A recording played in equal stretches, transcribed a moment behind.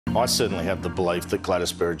I certainly have the belief that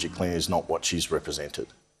Gladys Berejiklian is not what she's represented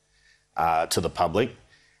to the public.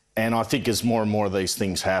 And I think as more and more of these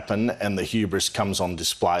things happen and the hubris comes on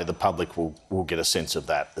display, the public will get a sense of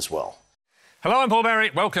that as well. Hello, I'm Paul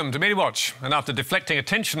Berry. Welcome to Media Watch. And after deflecting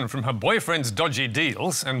attention from her boyfriend's dodgy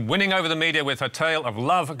deals and winning over the media with her tale of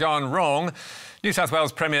love gone wrong, New South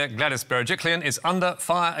Wales Premier Gladys Berejiklian is under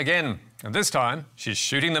fire again. And this time, she's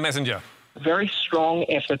shooting the messenger. Very strong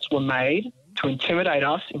efforts were made to intimidate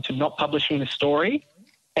us into not publishing the story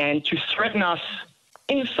and to threaten us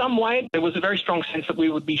in some way. There was a very strong sense that we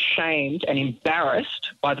would be shamed and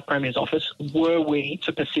embarrassed by the Premier's office were we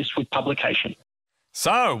to persist with publication.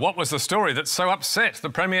 So, what was the story that so upset the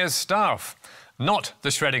Premier's staff? Not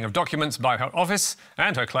the shredding of documents by her office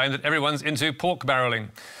and her claim that everyone's into pork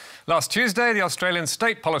barrelling. Last Tuesday, the Australian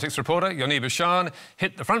state politics reporter, Yoni Bouchan,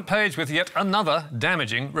 hit the front page with yet another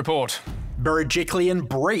damaging report. Berejiklian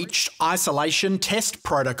breached isolation test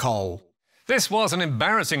protocol. This was an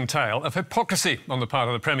embarrassing tale of hypocrisy on the part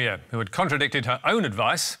of the Premier, who had contradicted her own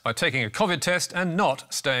advice by taking a COVID test and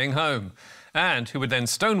not staying home, and who would then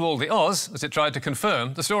stonewall the Oz as it tried to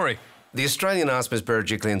confirm the story. The Australian asked Ms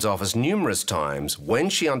Berejiklian's office numerous times when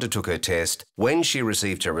she undertook her test, when she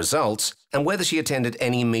received her results, and whether she attended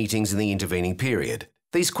any meetings in the intervening period.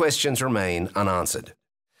 These questions remain unanswered.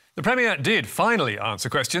 The Premier did finally answer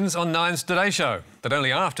questions on Nine's Today Show, but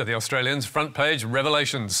only after the Australian's front page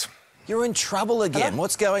revelations. You're in trouble again.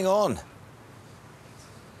 What's going on?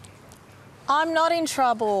 I'm not in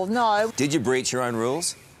trouble, no. Did you breach your own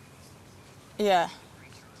rules? Yeah.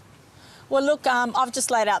 Well, look, I've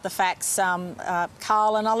just laid out the facts,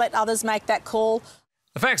 Carl, and I'll let others make that call.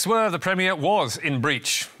 The facts were the Premier was in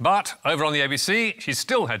breach, but over on the ABC, she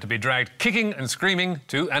still had to be dragged kicking and screaming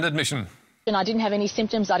to an admission. And I didn't have any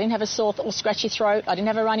symptoms. I didn't have a sore or scratchy throat. I didn't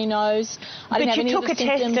have a runny nose. I didn't have any of the symptoms. But you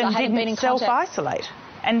took a test and didn't self-isolate.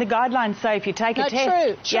 And the guidelines say if you take a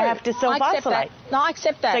test, you have to self-isolate. No, I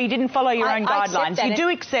accept that. So you didn't follow your own guidelines. You do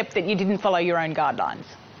accept that you didn't follow your own guidelines.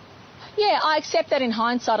 Yeah, I accept that in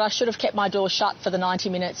hindsight. I should have kept my door shut for the 90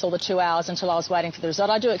 minutes or the 2 hours until I was waiting for the result.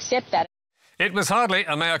 I do accept that. It was hardly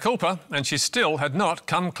a mea culpa, and she still had not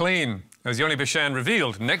come clean, as Yoni Bouchan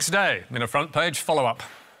revealed next day in a front-page follow-up.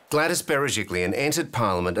 Gladys Berejiklian entered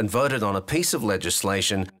Parliament and voted on a piece of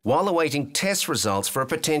legislation while awaiting test results for a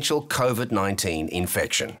potential COVID-19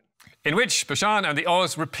 infection, in which Bouchan and the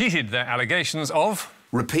Oz repeated their allegations of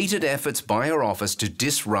repeated efforts by her office to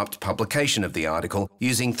disrupt publication of the article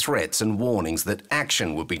using threats and warnings that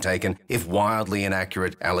action would be taken if wildly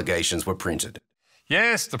inaccurate allegations were printed.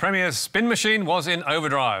 Yes, the Premier's spin machine was in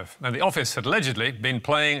overdrive and the office had allegedly been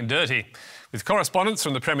playing dirty, with correspondence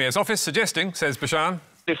from the Premier's office suggesting, says Bouchan,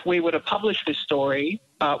 if we were to publish this story,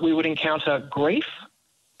 we would encounter grief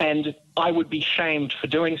and I would be shamed for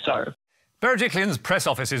doing so. Berejiklian's press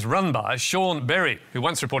office is run by Sean Berry, who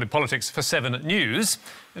once reported politics for 7 News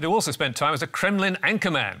and who also spent time as a Kremlin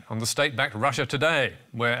anchorman on the state-backed Russia Today,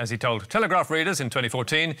 where, as he told Telegraph readers in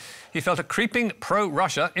 2014, he felt a creeping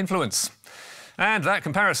pro-Russia influence. And that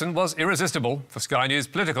comparison was irresistible for Sky News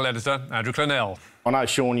political editor Andrew Cannane. I know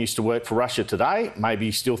Sean used to work for Russia Today. Maybe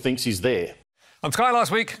he still thinks he's there. On Sky last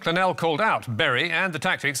week, Cannane called out Berry and the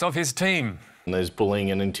tactics of his team. And there's bullying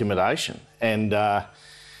and intimidation. And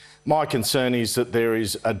my concern is that there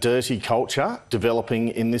is a dirty culture developing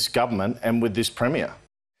in this government and with this Premier.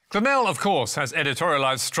 Cannane, of course, has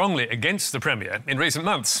editorialised strongly against the Premier in recent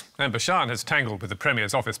months, and Bouchan has tangled with the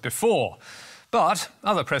Premier's office before. But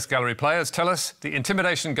other press gallery players tell us the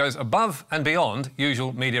intimidation goes above and beyond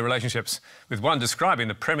usual media relationships, with one describing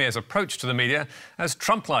the Premier's approach to the media as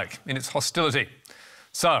Trump-like in its hostility.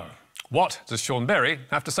 So, what does Sean Berry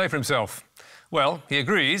have to say for himself? Well, he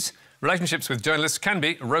agrees relationships with journalists can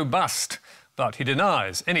be robust, but he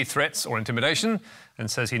denies any threats or intimidation and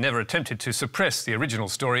says he never attempted to suppress the original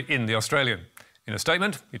story in The Australian. In a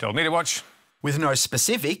statement, he told Media Watch, with no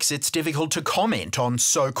specifics, it's difficult to comment on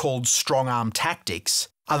so-called strong-arm tactics,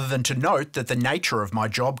 other than to note that the nature of my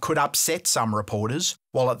job could upset some reporters,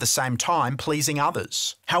 while at the same time pleasing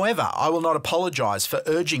others. However, I will not apologise for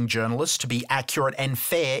urging journalists to be accurate and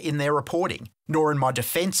fair in their reporting, nor in my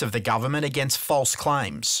defence of the government against false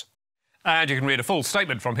claims. And you can read a full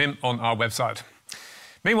statement from him on our website.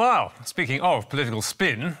 Meanwhile, speaking of political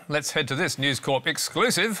spin, let's head to this News Corp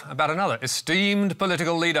exclusive about another esteemed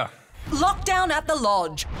political leader. Lockdown at the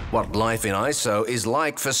Lodge. What life in ISO is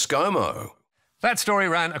like for ScoMo. That story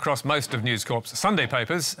ran across most of News Corp's Sunday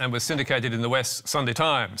papers and was syndicated in the West's Sunday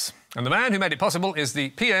Times. And the man who made it possible is the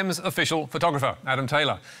PM's official photographer, Adam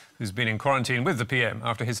Taylor, who's been in quarantine with the PM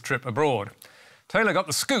after his trip abroad. Taylor got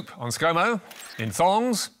the scoop on ScoMo in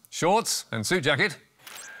thongs, shorts and suit jacket,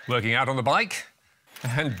 working out on the bike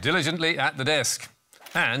and diligently at the desk,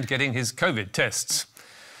 and getting his COVID tests.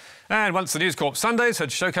 And once the News Corp Sundays had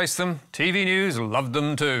showcased them, TV News loved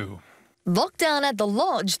them too. Lockdown at the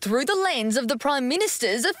Lodge through the lens of the Prime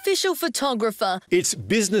Minister's official photographer. It's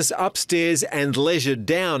business upstairs and leisure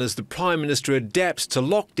down as the Prime Minister adapts to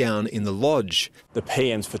lockdown in the Lodge. The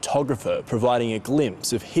PM's photographer providing a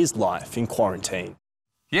glimpse of his life in quarantine.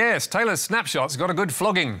 Yes, Taylor's snapshots got a good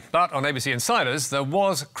flogging, but on ABC Insiders there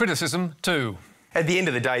was criticism too. At the end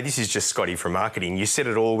of the day, this is just Scotty from marketing. You said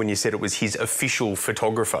it all when you said it was his official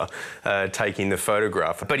photographer taking the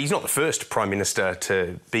photograph. But he's not the first Prime Minister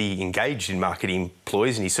to be engaged in marketing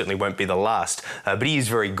ploys, and he certainly won't be the last. But he is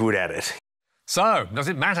very good at it. So, does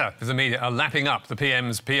it matter if the media are lapping up the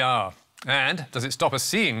PM's PR? And does it stop us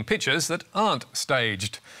seeing pictures that aren't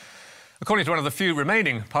staged? According to one of the few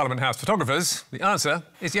remaining Parliament House photographers, the answer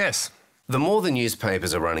is yes. The more the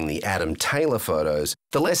newspapers are running the Adam Taylor photos,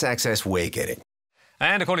 the less access we're getting.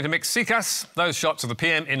 And according to Mick Seacus, those shots of the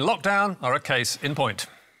PM in lockdown are a case in point.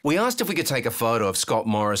 We asked if we could take a photo of Scott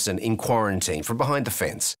Morrison in quarantine from behind the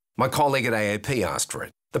fence. My colleague at AOP asked for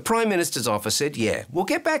it. The Prime Minister's office said, yeah, we'll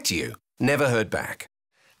get back to you. Never heard back.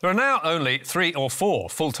 There are now only 3 or 4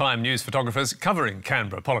 full-time news photographers covering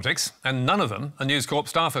Canberra politics, and none of them are News Corp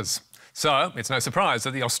staffers. So it's no surprise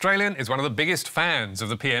that the Australian is one of the biggest fans of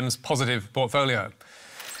the PM's positive portfolio.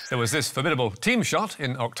 There was this formidable team shot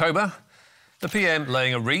in October, the PM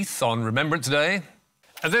laying a wreath on Remembrance Day,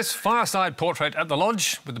 and this fireside portrait at the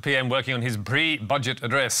Lodge with the PM working on his pre-budget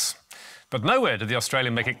address. But nowhere did the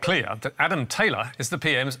Australian make it clear that Adam Taylor is the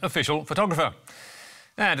PM's official photographer.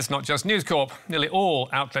 And it's not just News Corp. Nearly all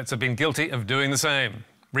outlets have been guilty of doing the same.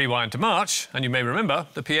 Rewind to March, and you may remember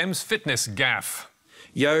the PM's fitness gaffe.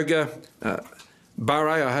 Yoga,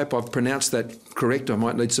 barre, I hope I've pronounced that correct. I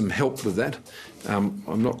might need some help with that. I'm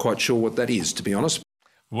not quite sure what that is, to be honest.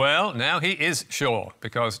 Well, now he is sure,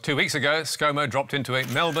 because 2 weeks ago, ScoMo dropped into a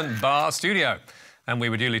Melbourne bar studio, and we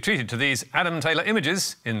were duly treated to these Adam Taylor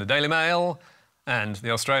images in the Daily Mail and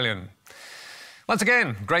the Australian. Once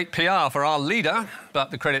again, great PR for our leader, but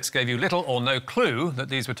the credits gave you little or no clue that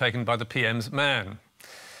these were taken by the PM's man.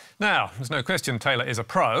 Now, there's no question Taylor is a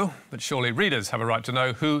pro, but surely readers have a right to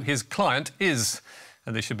know who his client is,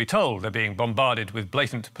 and they should be told they're being bombarded with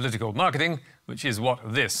blatant political marketing, which is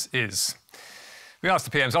what this is. We asked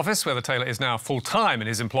the PM's office whether Taylor is now full-time in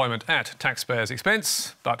his employment at taxpayers'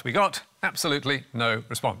 expense, but we got absolutely no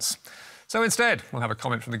response. So instead, we'll have a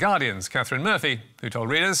comment from The Guardian's Catherine Murphy, who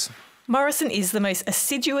told readers, Morrison is the most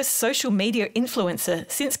assiduous social media influencer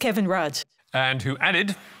since Kevin Rudd. And who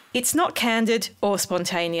added, it's not candid or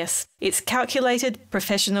spontaneous. It's calculated,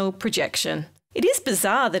 professional projection. It is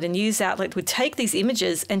bizarre that a news outlet would take these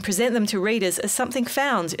images and present them to readers as something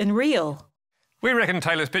found and real. We reckon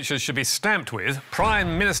Taylor's pictures should be stamped with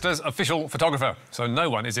Prime Minister's official photographer, so no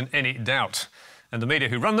one is in any doubt. And the media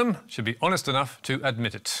who run them should be honest enough to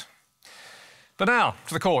admit it. But now,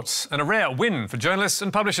 to the courts, and a rare win for journalists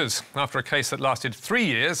and publishers after a case that lasted 3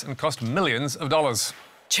 years and cost millions of dollars.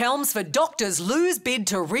 Chelmsford doctors lose bid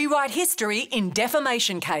to rewrite history in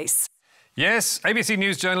defamation case. Yes, ABC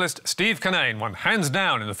News journalist Steve Cannane won hands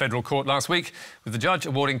down in the federal court last week, with the judge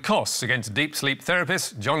awarding costs against deep sleep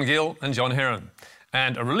therapists John Gill and John Heron.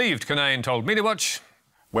 And a relieved Cannane told Media Watch,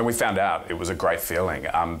 when we found out, it was a great feeling.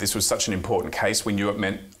 This was such an important case. We knew it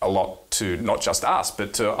meant a lot to not just us,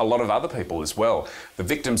 but to a lot of other people as well. The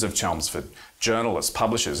victims of Chelmsford, journalists,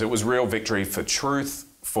 publishers. It was real victory for truth,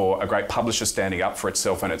 for a great publisher standing up for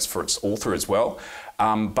itself and for its author as well,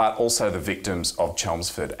 but also the victims of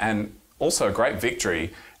Chelmsford. And also a great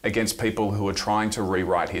victory against people who are trying to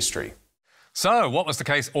rewrite history. So, what was the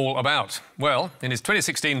case all about? Well, in his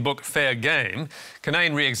 2016 book Fair Game,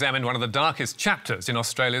 Cannane re-examined one of the darkest chapters in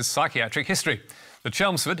Australia's psychiatric history, the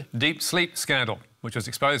Chelmsford deep sleep scandal, which was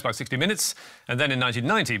exposed by 60 Minutes and then in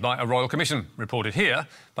 1990 by a Royal Commission, reported here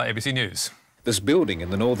by ABC News. This building in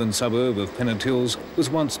the northern suburb of Pennant Hills was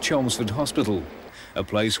once Chelmsford Hospital, a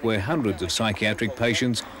place where hundreds of psychiatric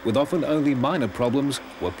patients with often only minor problems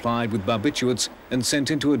were plied with barbiturates and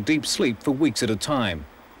sent into a deep sleep for weeks at a time.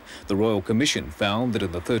 The Royal Commission found that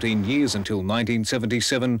in the 13 years until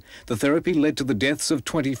 1977, the therapy led to the deaths of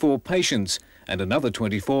 24 patients, and another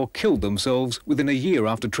 24 killed themselves within a year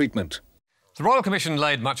after treatment. The Royal Commission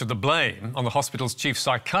laid much of the blame on the hospital's chief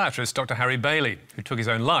psychiatrist, Dr. Harry Bailey, who took his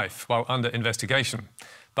own life while under investigation.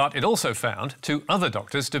 But it also found 2 other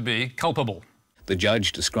doctors to be culpable. The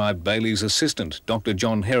judge described Bailey's assistant, Dr.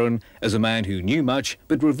 John Heron, as a man who knew much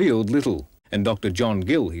but revealed little. And Dr. John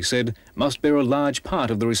Gill, he said, must bear a large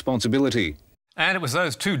part of the responsibility. And it was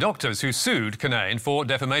those 2 doctors who sued Cannane for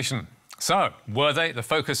defamation. So, were they the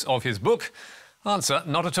focus of his book? Answer,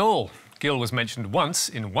 not at all. Gill was mentioned once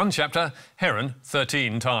in one chapter, Heron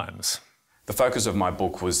 13 times. The focus of my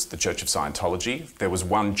book was the Church of Scientology. There was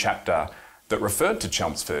one chapter that referred to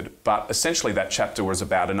Chelmsford, but essentially that chapter was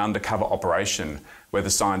about an undercover operation where the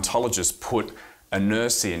Scientologists put a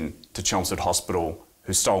nurse in to Chelmsford Hospital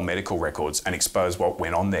who stole medical records and exposed what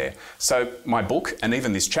went on there. So my book, and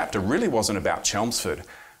even this chapter, really wasn't about Chelmsford,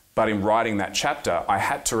 but in writing that chapter, I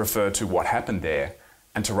had to refer to what happened there,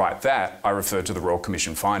 and to write that, I referred to the Royal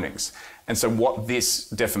Commission findings. And so what this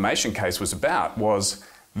defamation case was about was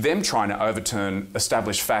them trying to overturn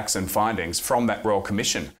established facts and findings from that Royal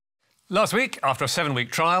Commission. Last week, after a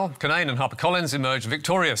 7-week trial, Cannane and HarperCollins emerged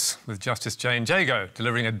victorious, with Justice Jane Jago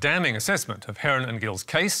delivering a damning assessment of Heron and Gill's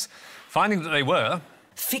case, finding that they were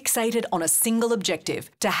fixated on a single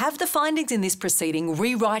objective: to have the findings in this proceeding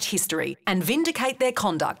rewrite history and vindicate their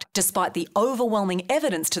conduct, despite the overwhelming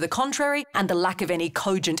evidence to the contrary and the lack of any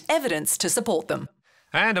cogent evidence to support them.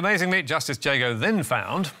 And amazingly, Justice Jago then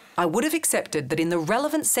found, I would have accepted that in the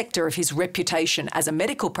relevant sector of his reputation as a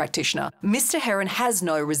medical practitioner, Mr. Heron has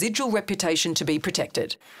no residual reputation to be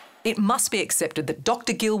protected. It must be accepted that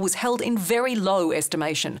Dr. Gill was held in very low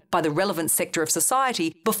estimation by the relevant sector of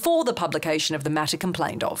society before the publication of the matter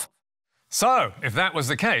complained of. So, if that was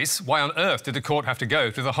the case, why on earth did the court have to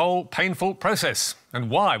go through the whole painful process?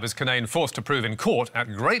 And why was Cannane forced to prove in court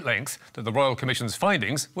at great length that the Royal Commission's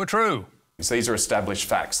findings were true? These are established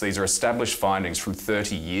facts. These are established findings from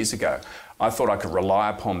 30 years ago. I thought I could rely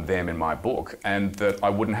upon them in my book and that I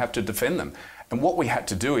wouldn't have to defend them. And what we had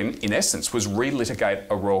to do, in essence, was relitigate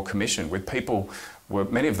a Royal Commission with people,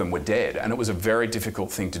 many of them were dead, and it was a very difficult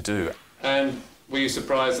thing to do. And were you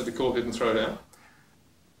surprised that the court didn't throw it out?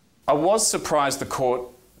 I was surprised the court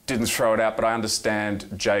didn't throw it out, but I understand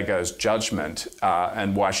Jago's judgment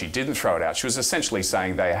and why she didn't throw it out. She was essentially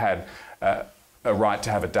saying they had a right to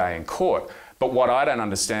have a day in court. But what I don't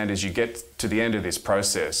understand is you get to the end of this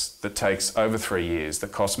process that takes over 3 years,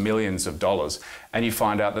 that costs millions of dollars, and you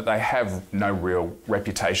find out that they have no real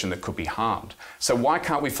reputation that could be harmed. So why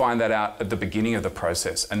can't we find that out at the beginning of the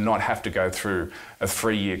process and not have to go through a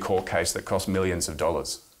 3-year court case that costs millions of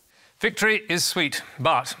dollars? Victory is sweet,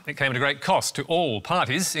 but it came at a great cost to all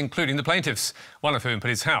parties, including the plaintiffs, one of whom put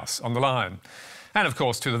his house on the line. And of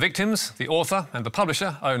course to the victims, the author and the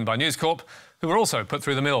publisher, owned by News Corp, who were also put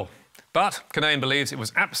through the mill. But Cannane believes it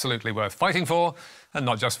was absolutely worth fighting for, and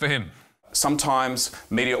not just for him. Sometimes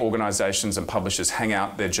media organisations and publishers hang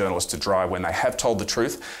out their journalists to dry when they have told the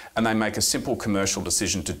truth, and they make a simple commercial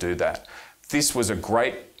decision to do that. This was a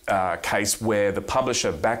great case where the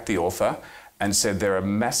publisher backed the author and said there are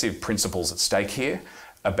massive principles at stake here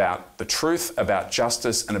about the truth, about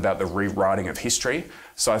justice, and about the rewriting of history.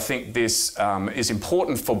 So I think this is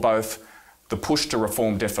important for both the push to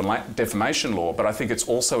reform defamation law, but I think it's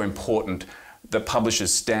also important that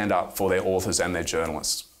publishers stand up for their authors and their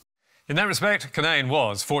journalists. In that respect, Cannane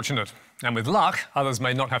was fortunate, and with luck, others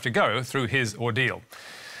may not have to go through his ordeal.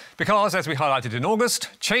 Because, as we highlighted in August,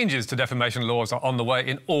 changes to defamation laws are on the way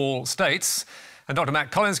in all states, and Dr.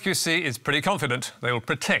 Matt Collins QC is pretty confident they will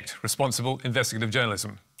protect responsible investigative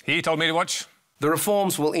journalism. He told me to watch. The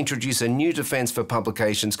reforms will introduce a new defence for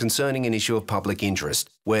publications concerning an issue of public interest,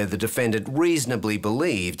 where the defendant reasonably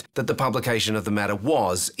believed that the publication of the matter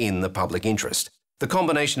was in the public interest. The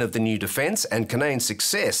combination of the new defence and Cannane's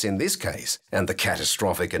success in this case, and the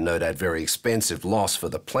catastrophic and no doubt very expensive loss for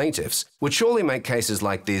the plaintiffs, would surely make cases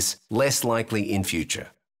like this less likely in future.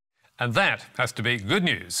 And that has to be good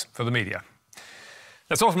news for the media.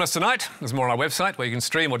 That's all from us tonight. There's more on our website where you can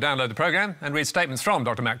stream or download the programme and read statements from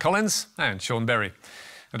Dr. Matt Collins and Sean Berry.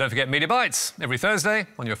 And don't forget Media Bites every Thursday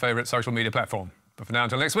on your favourite social media platform. But for now,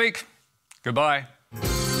 until next week, goodbye.